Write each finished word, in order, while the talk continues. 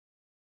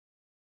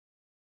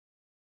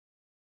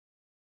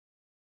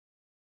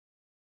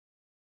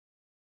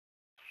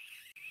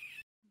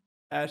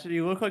Ashley,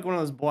 you look like one of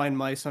those blind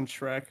mice on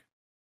Shrek.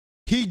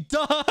 He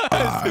does.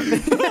 He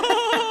does.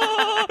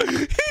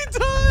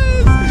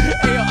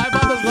 Hey, yo, I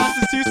bought those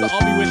glasses too, so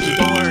I'll be with you.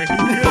 Don't worry.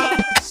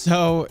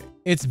 So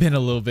it's been a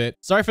little bit.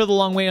 Sorry for the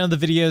long wait on the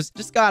videos.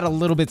 Just got a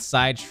little bit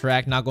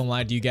sidetracked, not gonna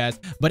lie to you guys.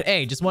 But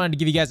hey, just wanted to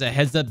give you guys a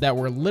heads up that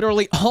we're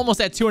literally almost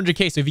at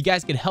 200K. So if you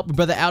guys could help a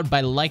brother out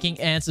by liking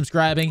and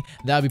subscribing,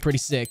 that would be pretty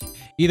sick.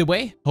 Either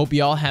way, hope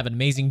you all have an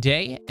amazing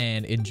day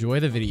and enjoy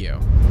the video.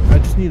 I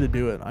just need to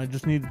do it. I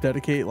just need to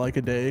dedicate like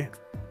a day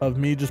of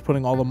me just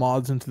putting all the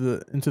mods into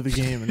the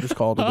game and just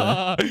call it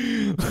a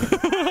day.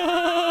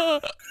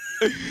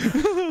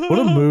 What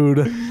a mood.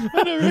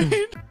 I know,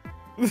 right?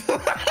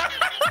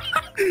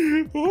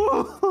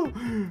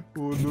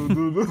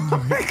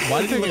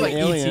 Why did it look like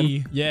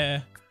ET?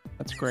 Yeah.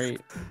 That's great.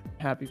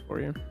 Happy for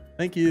you.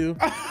 Thank you.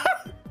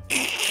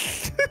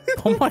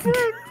 Oh my god.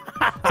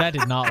 That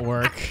did not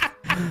work.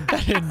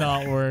 That did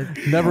not work.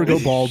 Never go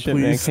bald, Shit,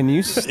 man, please. can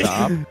you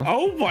stop?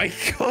 Oh my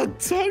god,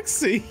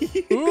 Tuxy.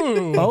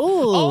 Ooh.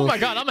 Oh. Oh my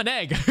god, I'm an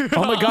egg.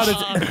 Oh my god,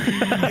 it's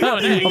I'm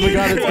an egg. oh my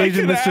god, it's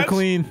Asian Like Mr. that.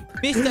 Clean.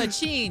 Mr.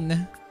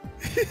 Chin.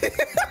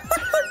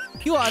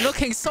 You are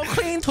looking so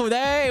clean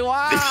today.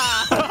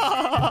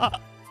 Wow.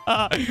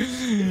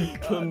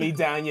 Put me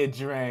down your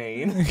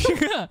drain.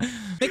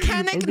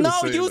 Mechanic, gonna no,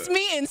 say use that.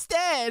 me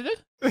instead.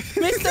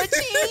 Mr.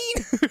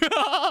 Chin.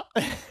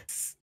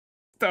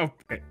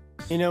 Stop it.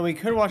 You know, we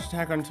could watch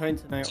Attack on Titan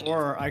tonight,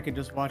 or I could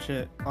just watch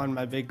it on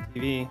my big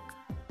TV.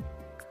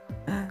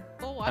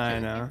 Go watch I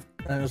it. know.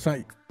 And it's not.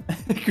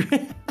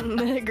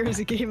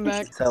 Grizzy came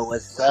back. So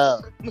what's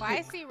up? Why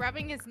is he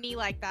rubbing his knee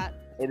like that?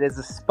 It is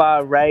a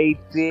spot right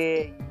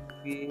there.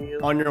 You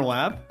feel? On your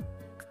lap?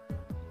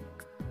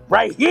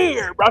 Right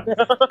here, bro.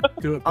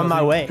 Do it. On my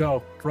Pezzy. way.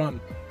 Go.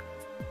 Run.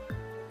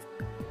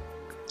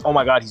 Oh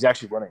my god, he's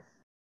actually running.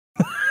 I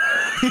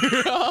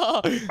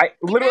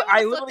literally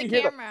Flip the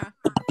hear them. camera.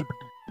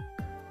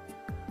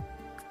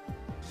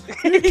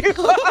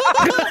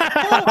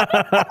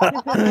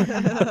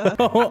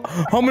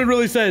 Homie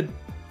really said.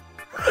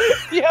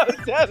 Yeah,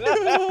 Give me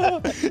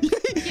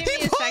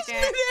a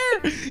second.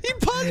 He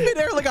paused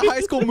midair like a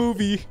high school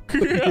movie.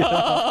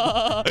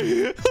 I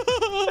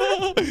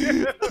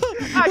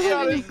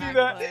gotta see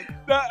that.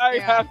 I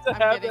Yeah, have to I'm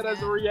have getting that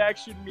as a it.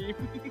 reaction meme.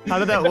 How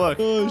did that look?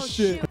 Oh, shit.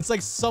 shit. It's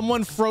like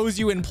someone froze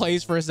you in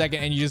place for a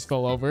second and you just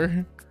fell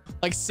over.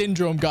 Like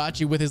Syndrome got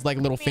you with his like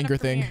little finger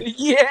thing.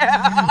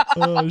 Yeah.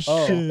 Oh,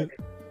 shit.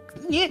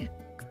 Yeah.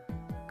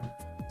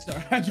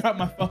 Sorry, I dropped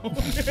my phone.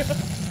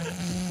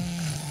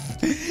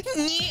 What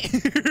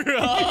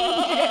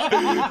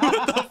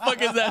the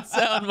fuck is that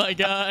sound, my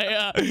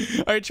guy?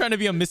 Are you trying to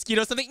be a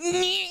mosquito or something?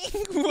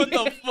 What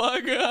the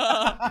fuck?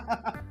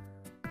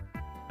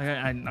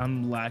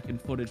 I'm lacking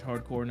footage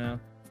hardcore now.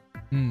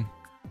 Same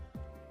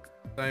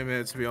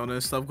here, to be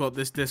honest. I've got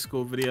this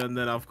Discord video and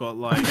then I've got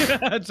like.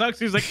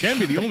 Tuxy's like, can't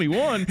be the only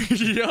one.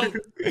 Yup.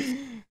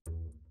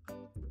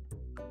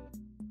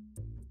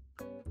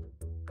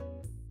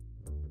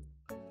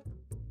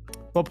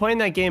 Well, playing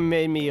that game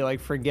made me like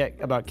forget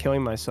about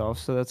killing myself,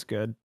 so that's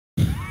good.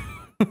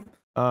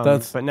 But now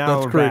that's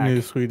we're great back.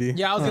 news, sweetie.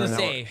 Yeah, I was Oh, gonna no.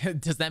 say,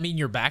 does that mean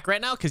you're back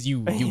right now? Because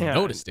you Yeah.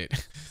 noticed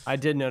it. I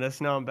did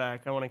notice. Now I'm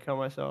back. I want to kill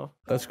myself.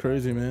 That's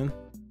crazy, man.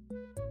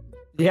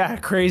 Yeah,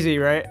 crazy,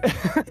 right?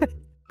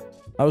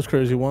 I was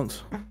crazy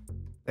once.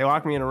 They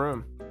locked me in a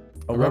room.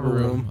 A rubber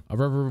room. A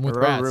rubber room with A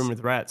rats. rubber room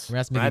with rats.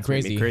 Rats make you made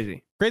me crazy.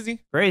 crazy. Crazy.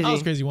 Crazy. I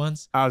was crazy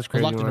once. I was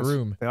crazy. Locked in a once.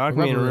 room. They locked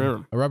me in a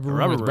room. A rubber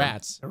room with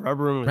rats. A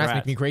rubber room with Rats rats.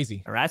 make me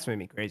crazy. The rats made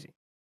me crazy.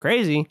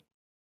 Crazy.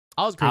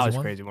 I was crazy I was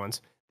once. crazy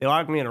once. They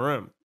locked me in a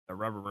room. A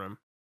rubber room.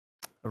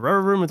 A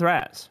rubber room with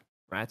rats.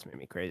 Rats made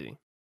me crazy.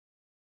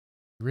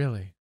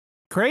 Really?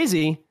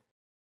 Crazy?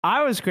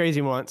 I was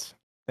crazy once.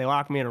 They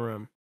locked me in a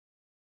room.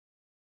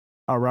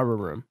 A rubber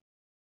room.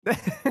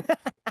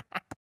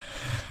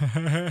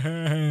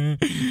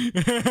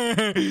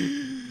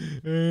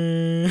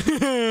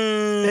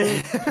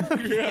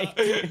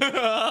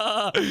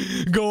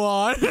 Go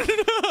on.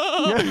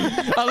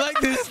 I like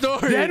this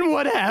story. Then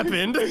what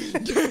happened? Then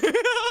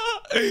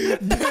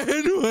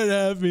what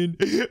happened?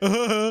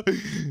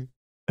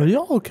 Are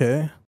y'all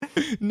okay?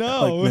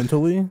 No. Like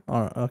mentally?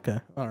 All right. Okay.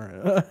 All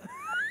right.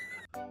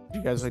 Do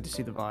you guys like to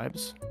see the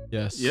vibes?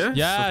 Yes. Yes,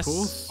 Yes. of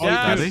course. Oh,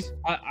 Yes. Daddy.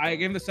 I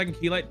gave him the second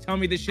key light. Tell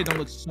me this shit don't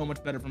look so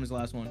much better from his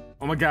last one.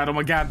 Oh my god,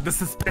 the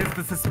suspense,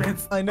 the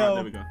suspense. I know.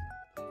 There we go.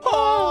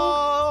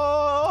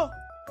 Oh,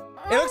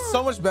 it looks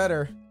so much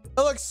better.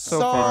 It looks so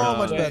far.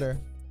 much better.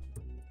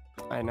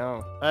 I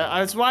know.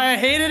 That's why I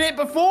hated it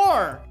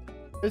before.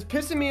 It's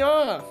pissing me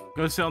off.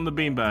 Go sit on the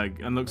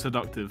beanbag and look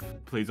seductive.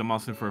 Please, I'm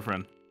asking for a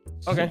friend.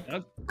 Okay.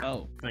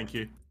 Oh, Thank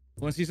you.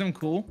 want to see something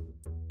cool?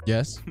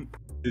 Yes.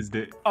 Is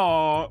it?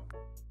 Oh,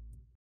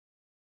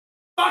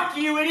 Fuck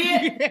you,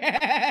 idiot.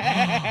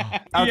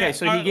 Okay,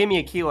 so he gave me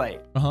a key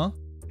light, Uh-huh.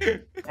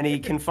 and he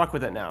can fuck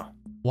with it now.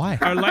 Why?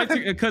 Our lights,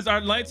 because our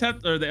lights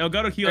have, or the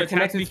Elgato key They're lights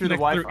have to be connected through the connected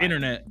through Wi-Fi.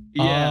 internet.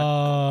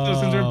 Yeah. So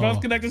since we're Oh. both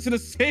connected to the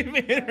same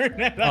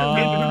internet, Oh, I'm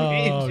getting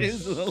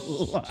ranges of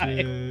light.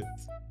 shit.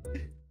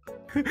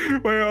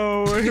 It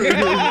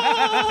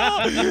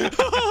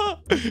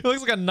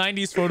looks like a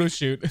 90s photo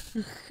shoot.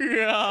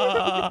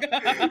 Yeah.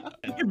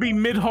 You could be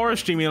mid horror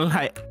streaming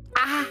like,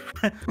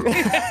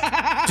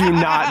 Do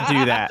not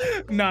do that.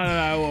 No,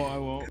 I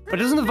won't. But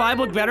doesn't the vibe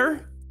look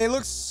better? It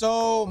looks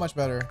so much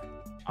better.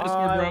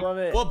 I love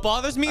it. What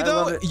bothers me I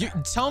though, love it.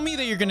 tell me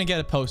that you're gonna get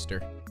a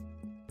poster.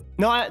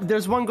 No,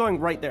 there's one going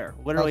right there,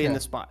 literally in Okay.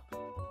 the spot.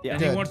 Yeah.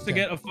 And he Good, wants to good.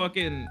 get a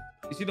fucking.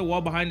 You see the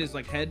wall behind his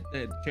like head,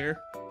 the chair,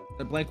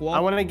 the blank wall. I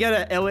want to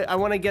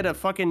get a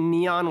fucking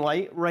neon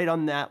light right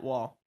on that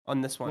wall,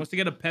 on this He one. wants to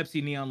get a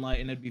Pepsi neon light,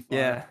 and it'd be fun.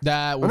 Yeah.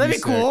 That would Wouldn't that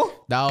be sick. cool?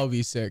 That would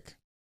be sick.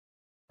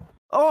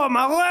 Oh,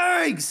 my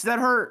legs! That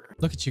hurt.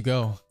 Look at you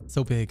go.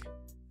 So big.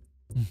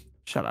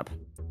 Shut up.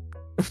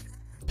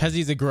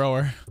 Pezzy's a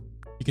grower.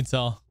 You can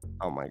tell.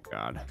 Oh my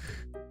god.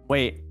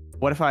 Wait.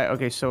 What if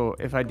okay, so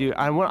if I do,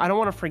 I don't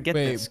want to forget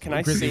Wait, this. Can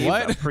I Grizzy, save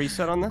what? a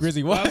preset on this?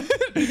 Grizzy, what?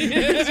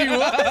 Grizzy,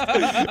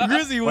 what?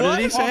 Grizzy, what? What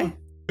did he say?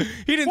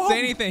 He didn't say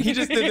anything. He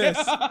just did this.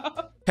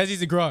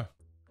 Pezzy's a grower.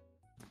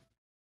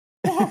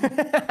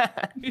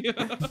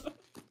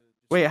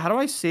 Wait, how do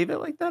I save it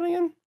like that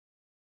again?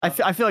 I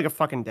feel like a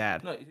fucking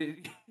dad. No,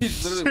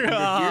 he's literally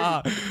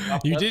over here.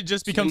 You did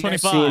just become you guys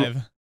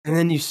 25. And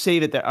then you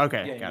save it there.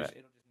 Okay, Yeah, got you it. just-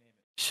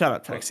 Shut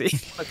up, Tuxy.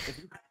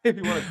 If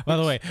you want to By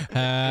the way,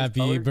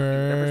 happy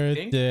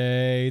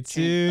birthday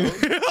to.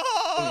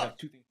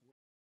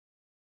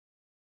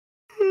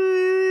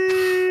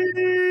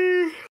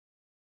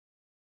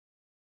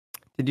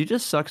 Did you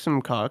just suck some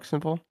cock,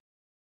 Simple?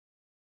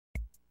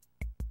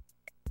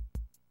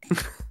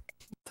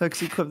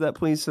 Tuxy, clip that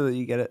please so that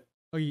you get it.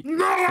 Oh, you...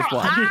 Just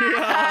watch.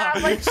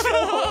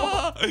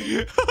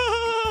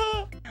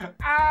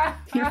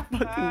 You're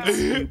fucking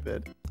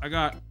stupid. I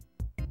got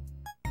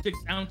 6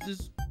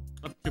 ounces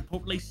of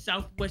Chipotle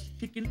Southwest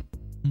chicken,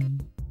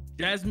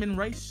 jasmine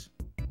rice.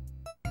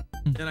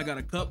 Then I got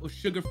a cup of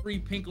sugar-free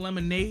pink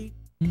lemonade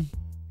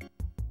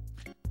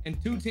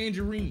and 2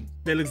 tangerines.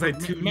 That looks like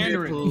 2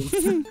 mandarins.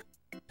 You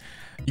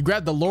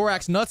grabbed the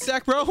Lorax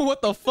nutsack, bro?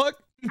 What the fuck?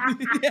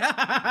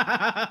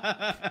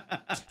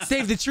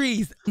 Save the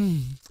trees.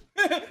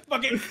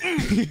 Fucking.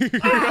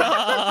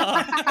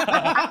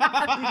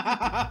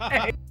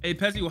 Hey,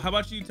 Pezzy, well, how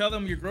about you tell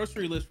them your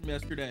grocery list from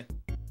yesterday?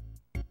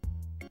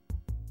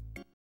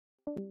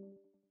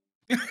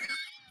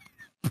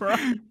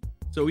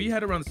 So we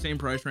had around the same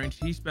price range.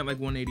 He spent like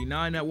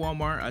 $189 at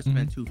Walmart. I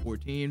spent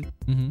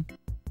 $214.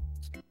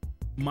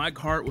 My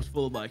cart was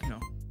full of like,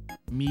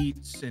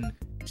 meats and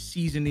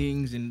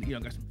seasonings and,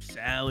 got some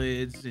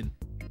salads and,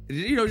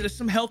 just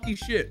some healthy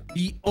shit.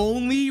 The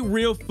only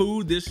real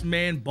food this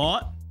man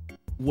bought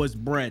was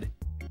bread.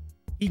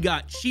 He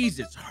got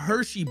Cheez-Its,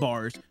 Hershey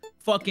bars,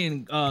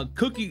 fucking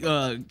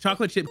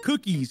chocolate chip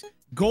cookies,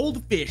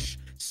 goldfish,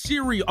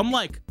 cereal. I'm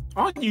like,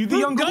 Aren't you the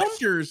younger one?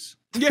 Gushers?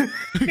 Yeah.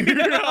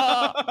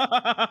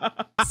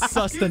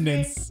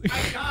 Sustenance.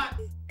 I got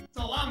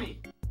salami.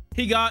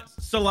 He got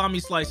salami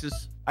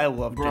slices. I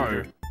love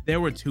ginger. There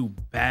were 2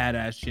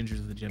 badass gingers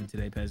at the gym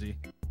today, Pezzy.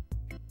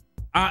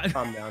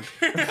 Calm down.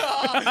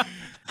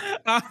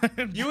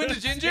 You into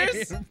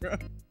gingers? Saying, bro.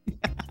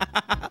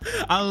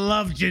 I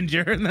love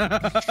ginger.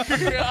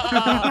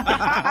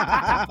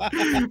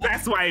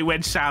 That's why he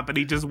went shopping.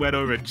 He just went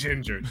over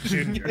ginger.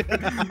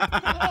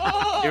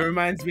 It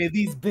reminds me of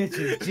these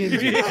bitches.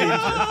 Ginger.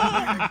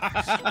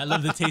 I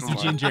love the taste of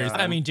gingers.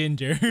 I mean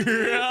ginger.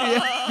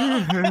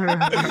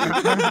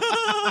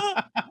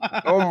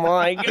 Oh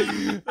my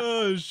god.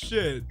 Oh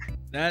shit.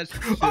 That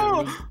shit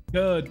was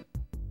good.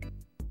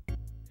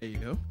 There you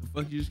go. The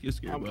fuck you just get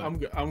scared about?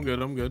 I'm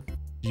good. Did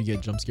you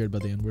get jump scared by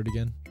the N-word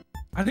again?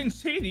 I didn't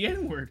say the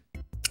N-word.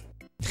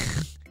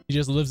 He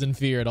just lives in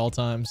fear at all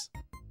times.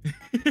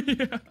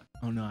 Yeah.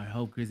 Oh no, I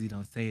hope Grizzy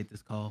don't say it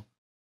this call.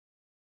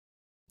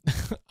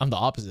 I'm the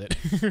opposite.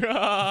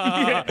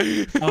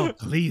 Oh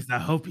please, I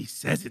hope he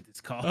says it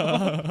this call.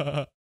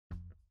 I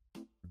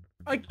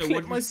So clicked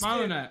what my you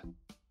smiling skin. at?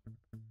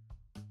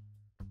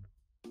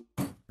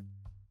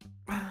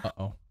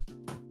 Uh-oh.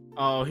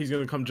 Oh, he's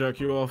gonna come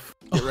jerk you off.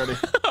 Get ready.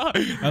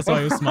 That's why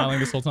he was smiling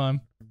this whole time.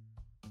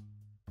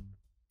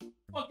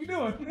 What you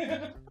doing? He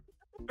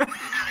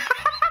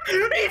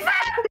fell!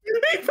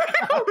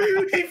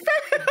 He fell!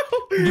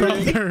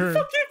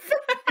 Brother.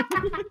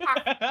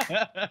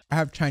 I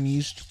have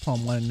Chinese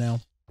plum one now.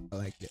 I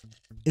like it.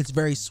 It's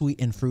very sweet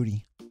and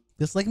fruity,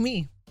 just like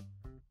me.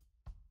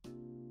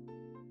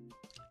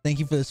 Thank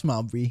you for the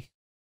smile, Bree.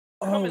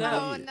 Oh no,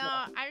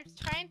 I was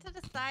trying to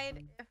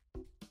decide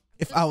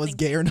If I was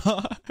gay or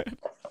not.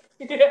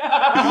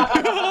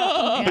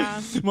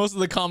 Yeah. Most of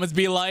the comments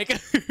be like.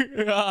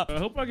 I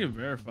hope I get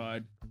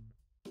verified.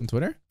 On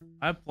Twitter?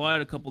 I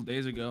applied a couple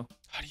days ago.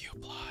 How do you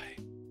apply?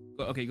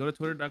 Okay, go to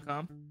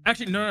twitter.com.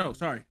 Actually, no,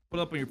 sorry. Put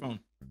it up on your phone.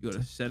 You go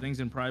to settings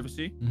and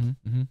privacy,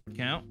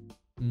 account,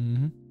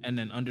 and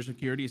then under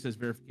security, it says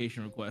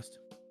verification request.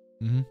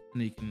 And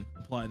then you can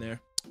apply there.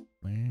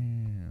 Wow.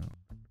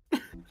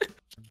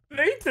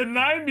 They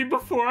denied me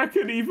before I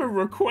could even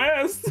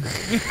request.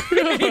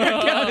 Your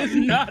account is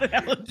not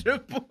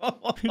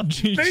eligible.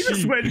 They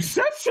just went,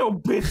 shut your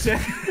bitch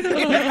ass.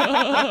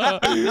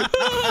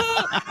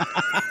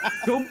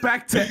 Go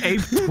back to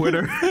ape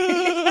Twitter.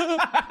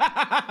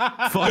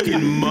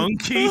 Fucking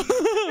monkey.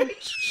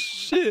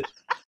 Shit.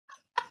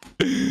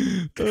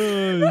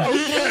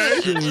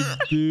 Oh, shit,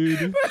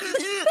 dude.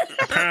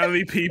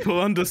 Apparently people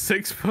under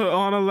 6 foot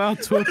aren't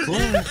allowed to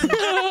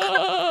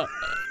apply.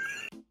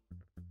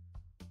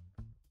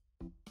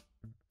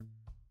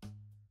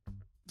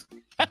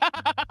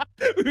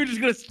 We were just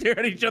gonna stare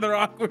at each other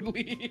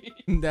awkwardly.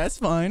 That's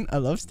fine. I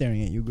love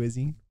staring at you,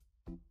 Grizzy.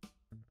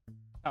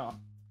 Oh.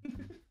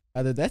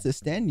 Either that's a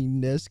standing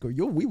desk or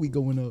your wee-wee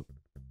going up.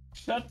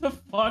 Shut the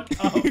fuck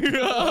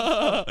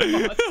up.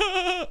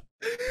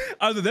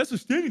 Either that's a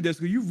standing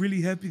desk or you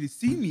really happy to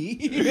see me.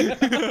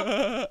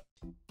 The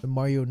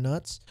Mario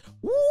nuts.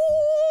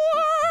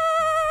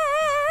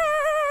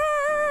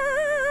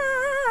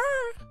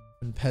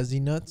 And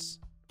Pezzy nuts.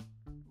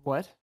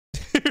 What?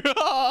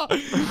 What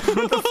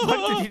the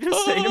fuck did you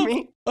just say to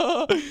me?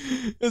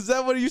 Is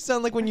that what you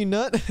sound like when you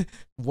nut?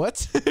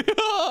 What?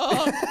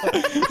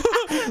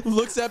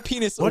 Looks at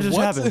penis. What just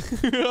happened?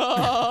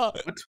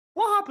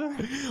 What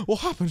happened? What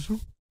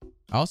happened?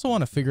 I also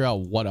want to figure out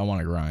what I want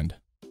to grind.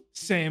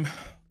 Same.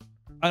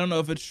 I don't know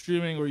if it's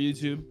streaming or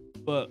YouTube,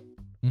 but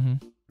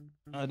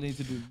I need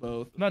to do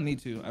both. Not need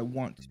to. I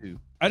want to.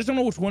 I just don't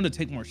know which one to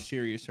take more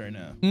serious right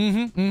now.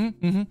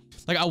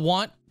 Like I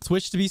want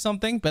Twitch to be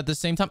something, but at the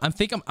same time, I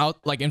think I'm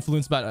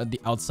influenced by the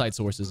outside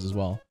sources as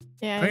well.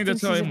 Yeah, I think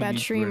that's how he's a I'm bad right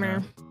streamer.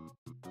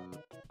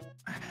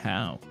 now.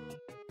 How?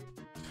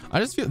 I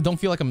just don't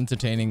feel like I'm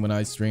entertaining when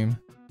I stream.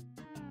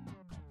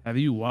 Have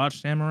you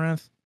watched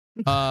Amaranth?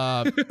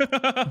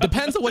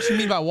 Depends on what you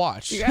mean by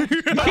watch. Yeah.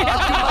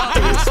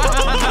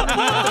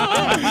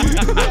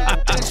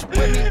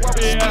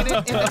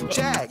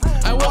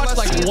 I watched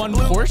like one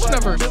portion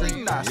of her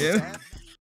stream. Yeah.